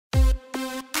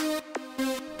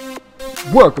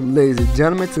Welcome, ladies and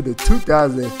gentlemen, to the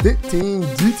 2015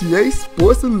 GTA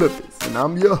Sports Olympics, and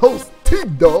I'm your host,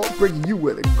 T-Dog, bringing you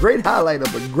with a great highlight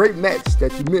of a great match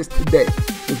that you missed today.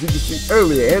 As you can see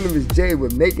earlier, AniMusJ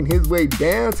was making his way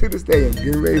down to the stadium,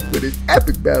 getting ready for this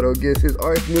epic battle against his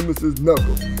arch nemesis,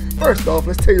 Knuckles. First off,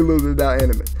 let's tell you a little bit about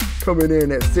Animus. Coming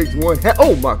in at 6'1",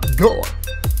 oh my god!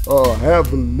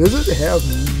 Half a lizard, half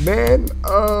man,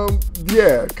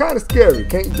 yeah, kind of scary.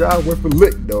 Can't drive worth a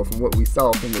lick though from what we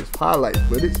saw from this highlight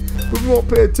footage, but we won't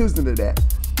pay attention to that.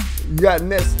 You got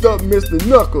next up Mr.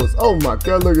 Knuckles. Oh my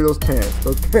god, look at those pants.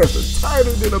 Those pants are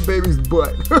tighter than a baby's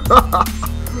butt.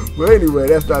 But anyway,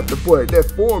 that's not the point.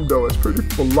 That form though is pretty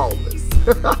flawless.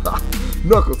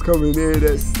 Knuckles coming in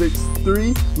at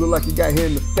 6'3", look like he got hit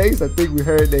in the face. I think we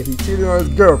heard that he cheated on his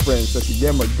girlfriend, so she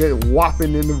gave him a good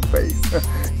whopping in the face.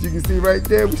 As you can see right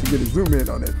there, we should get a zoom in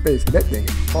on that face, because that thing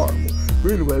is horrible.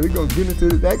 But anyway, we're going to get into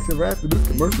this action right after this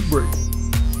commercial break.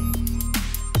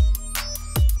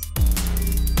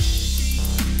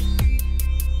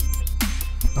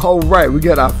 Alright, we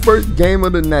got our first game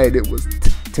of the night. It was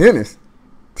tennis.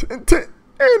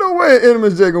 Ain't no way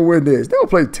AniMusJ gonna win this. They don't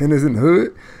play tennis in the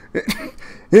hood.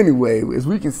 Anyway, as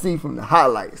we can see from the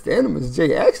highlights, the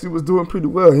AniMusJ actually was doing pretty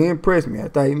well. He impressed me. I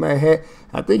thought he might have,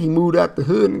 I think he moved out the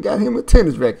hood and got him a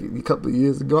tennis racket a couple of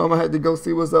years ago. I'm gonna have to go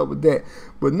see what's up with that.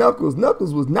 But Knuckles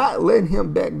was not letting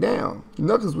him back down.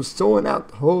 Knuckles was showing out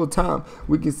the whole time.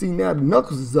 We can see now that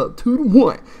Knuckles is up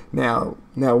 2-1. Now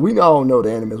we all know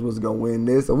the Animus was gonna win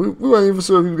this, so we weren't even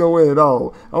sure if he was gonna win at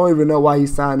all. I don't even know why he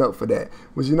signed up for that.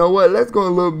 But you know what? Let's go a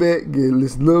little bit, get a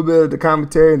little bit of the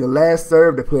commentary and the last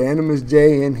serve to put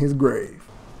AniMusJ in his grave.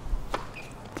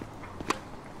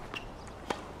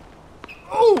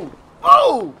 Oh!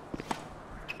 Oh!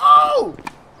 Oh!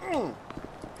 Mm.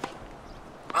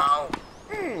 Oh!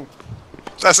 Mm.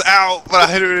 That's out, but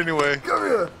I hit it anyway. Come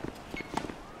here.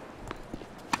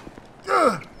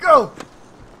 Go!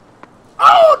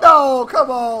 Oh no!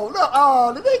 Come on! No!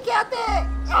 Oh, did they count that?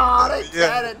 Oh, they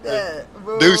counted that.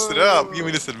 Deuced it up. Give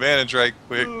me this advantage right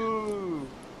quick. Ooh.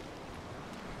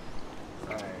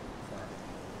 Sorry.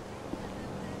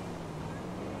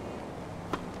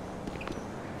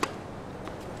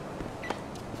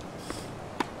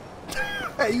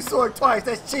 Hey, you swung twice.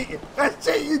 That's cheating. That's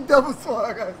cheating. You double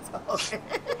swung.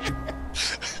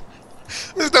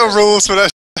 There's no rules for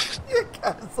that. You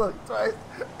got swung twice.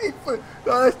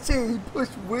 No, that's cheating. He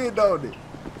pushed wind on it.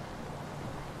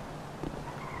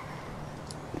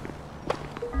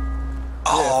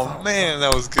 Oh man,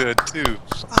 that was good too.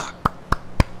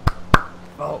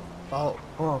 Oh,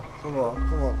 come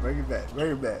on, bring it back.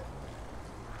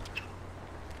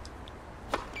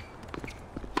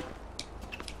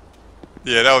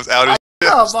 Yeah, that was out of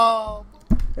Come on.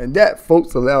 And that,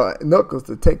 folks, allowed Knuckles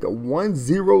to take a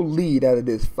 1-0 lead out of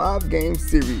this 5-game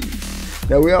series.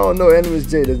 Now, we all know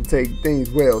AniMusJ doesn't take things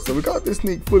well, so we got this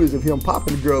sneak footage of him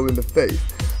popping the girl in the face.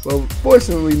 Well,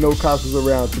 fortunately, no cops was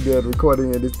around to be able to record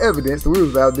any of this evidence, so we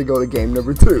was about to go to game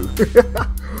number 2,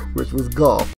 which was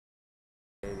golf.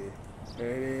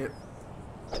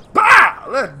 Bah!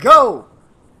 Let's go!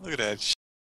 Look at that shit.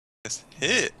 It's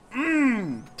hit.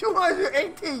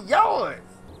 218 yards!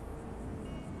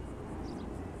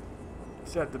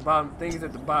 Shut the bottom, things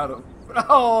at the bottom.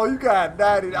 Oh, you got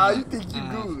 90. Oh, you think you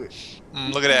good.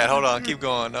 Look at that. Hold on. Keep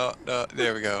going. Oh,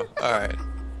 there we go. All right.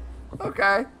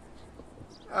 Okay.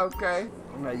 Oh,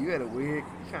 now you at a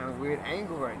kind of weird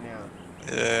angle right now.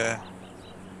 Yeah.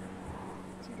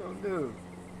 What you gonna do?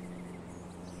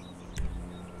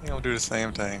 You gonna do the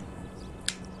same thing.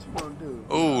 What you gonna do?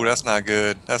 Oh, that's not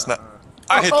good. That's not.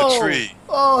 I hit the tree.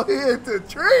 Oh, he hit the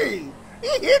tree.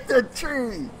 He hit the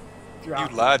tree. You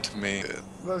lied to me.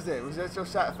 What was that? Was that your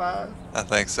shot 5? I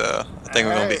think so. I think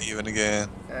we're gonna be even again.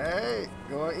 Hey,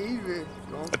 going even.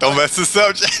 Don't mess this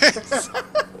up, James.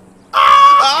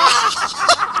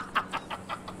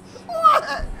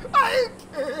 What? Are you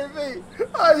kidding me?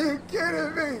 Are you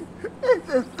kidding me? It's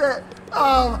just that.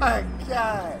 Oh my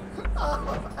god. Oh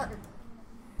my god.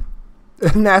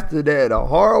 And after that, a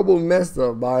horrible mess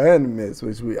up by Animus,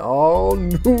 which we all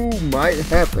knew might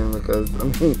happen because, I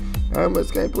mean,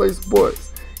 Animus can't play sports.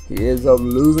 He ends up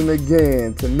losing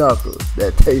again to Knuckles.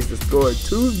 That takes the score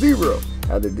 2-0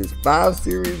 out of this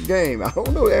 5-series game. I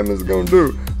don't know what Animus is going to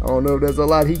do. I don't know if there's a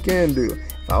lot he can do.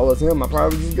 If I was him, I'd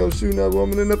probably just go shoot another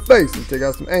woman in the face and take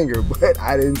out some anger. But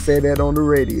I didn't say that on the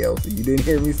radio, so you didn't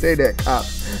hear me say that,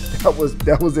 cops.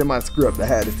 That was in my script. I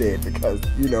had to say it because,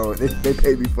 you know, they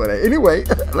paid me for that. Anyway,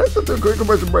 let's go to a quick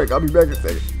commercial break. I'll be back in a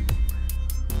second.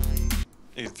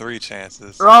 Need 3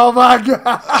 chances. Oh my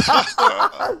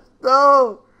god!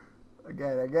 No! I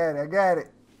got it.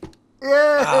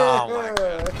 Yeah! Oh my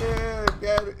god. Yeah,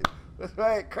 got it.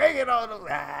 Right, crank it on them.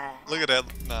 Ah. Look at that.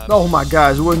 Nah. Oh my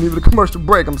gosh, it wasn't even a commercial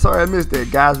break. I'm sorry I missed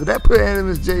that, guys. But that put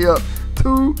AniMusJ up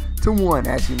 2-1.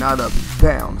 Actually, not up, it's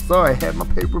down. Sorry, I had my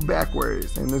paper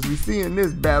backwards. And as we see in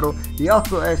this battle, he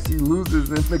also actually loses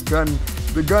in the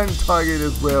gun target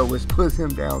as well, which puts him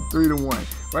down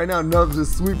 3-1. Right now, Knuckles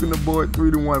is sweeping the board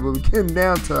 3-1, but we're getting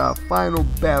down to our final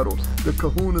battle, the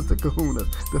Kahunas,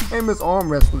 the famous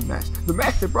arm wrestling match, the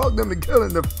match that brought them together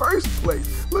in the first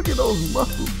place. Look at those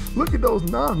muscles, look at those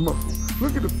non-muscles,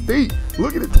 look at the feet,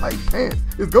 look at the tight pants.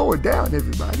 It's going down,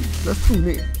 everybody. Let's tune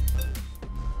in.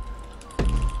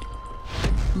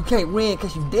 You can't win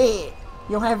because you dead.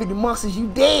 You don't have any muscles, you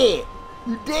dead.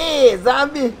 You dead,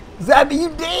 zombie. Zombie, you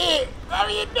dead.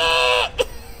 Zombie, you dead.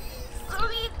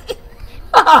 Zombie, you dead.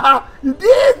 You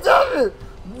dead, zombie.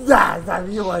 Nah,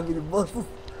 zombie, you want me to muscles.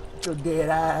 With your dead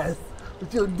eyes.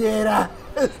 With your dead eyes.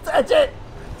 Touch it.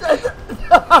 Touch it.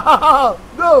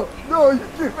 No, you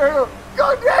keep it.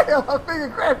 Go down. My finger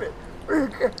cramp it.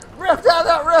 Ref time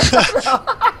out, ref time out.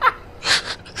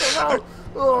 Come on.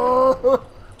 Oh.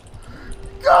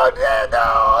 Go down,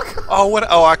 dog. Oh, what?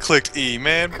 Oh, I clicked E,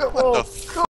 man. Come What on. the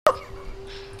f?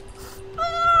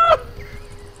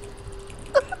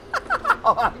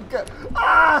 Oh my God.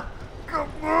 Ah, come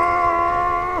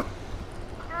on.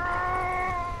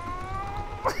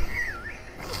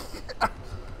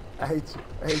 I hate you.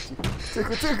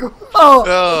 Tickle, tickle.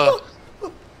 Oh.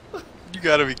 You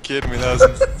gotta be kidding me. That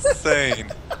was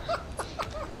insane.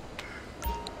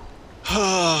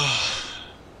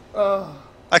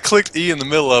 I clicked E in the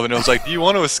middle of it and it was like, do you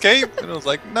want to escape? And I was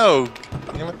like, no.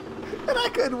 Damn it. And I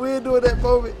couldn't win during that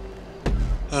moment.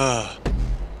 Oh,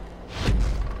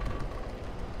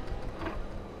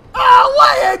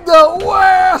 what in the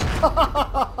world?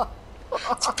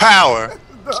 It's power.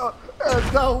 No,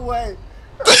 there's no way.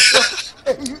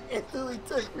 And you instantly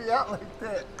took me out like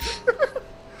that. It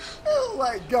was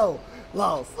like, go,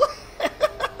 lost.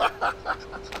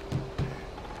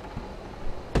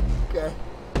 Okay.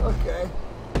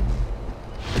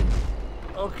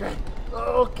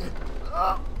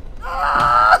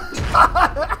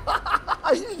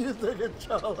 You used the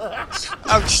controller.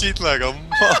 I'm cheating like a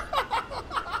mother.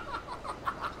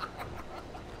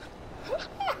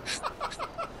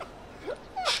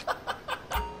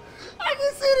 I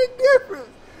can see the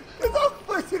difference. Because I'm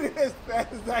pushing it as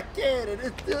fast as I can and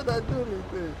it's still not doing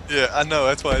anything. Yeah, I know.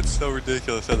 That's why it's so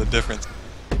ridiculous how the difference.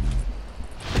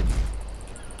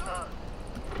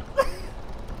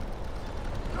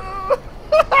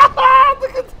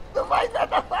 Look at the mic at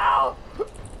the foul.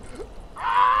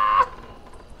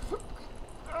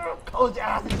 Close your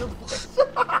eyes and just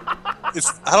push.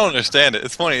 I don't understand it.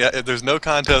 It's funny. There's no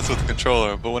contest with the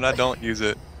controller, but when I don't use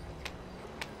it,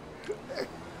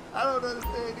 I don't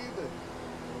understand either.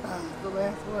 It's the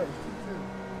last one.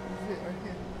 It's it right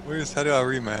here. how do I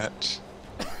rematch?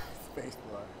 Space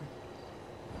bar.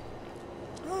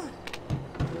 Right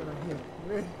here.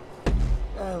 You ready?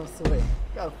 Oh, sweet.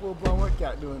 Got a full-blown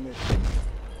workout doing this.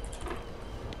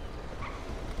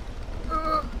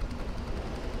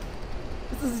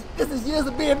 This is years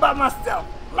of being by myself.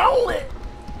 Lonely.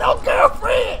 No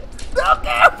girlfriend. No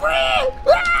girlfriend.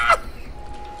 Ah!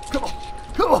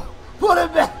 Come on. Pull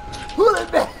it back.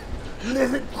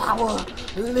 Lizard power.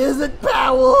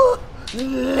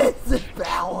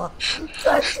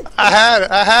 Touch it. I had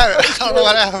it. I don't know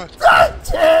what happened. Touch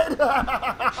it.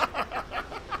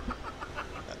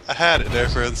 I had it there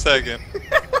for a second.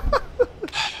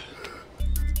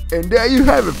 And there you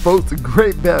have it, folks. A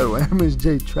great battle.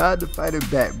 MacLeod tried to fight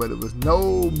it back, but it was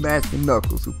no match for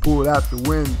Knuckles, who pulled out the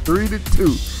win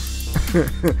 3-2.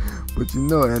 But you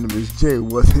know MacLeod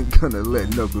wasn't gonna let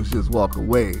Knuckles just walk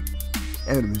away.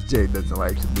 MacLeod doesn't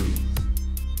like to lose.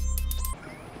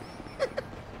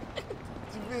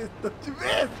 Don't you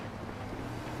miss?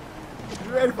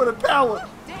 You ready for the power?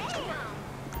 Damn.